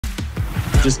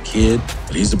this kid,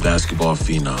 but he's a basketball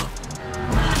phenom.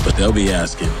 But they'll be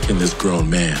asking, can this grown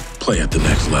man play at the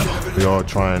next level? We all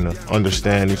trying to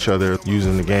understand each other,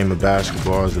 using the game of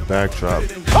basketball as a backdrop.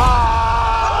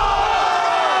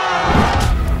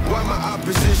 Why my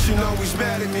opposition always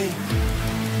mad at me?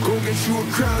 Go get you a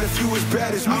crown if you as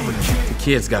bad as me. The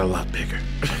kids got a lot bigger.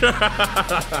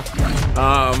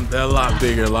 They're a lot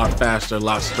bigger, a lot faster, a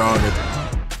lot stronger.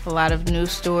 A lot of new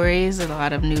stories, a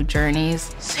lot of new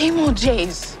journeys. Same old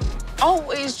Jays.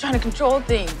 Always trying to control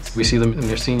things. We see them in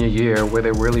their senior year where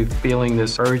they're really feeling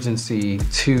this urgency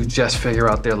to just figure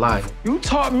out their life. You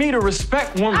taught me to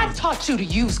respect women. I taught you to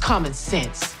use common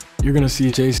sense. You're gonna see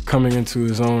Jace coming into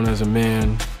his own as a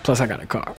man. Plus, I got a car.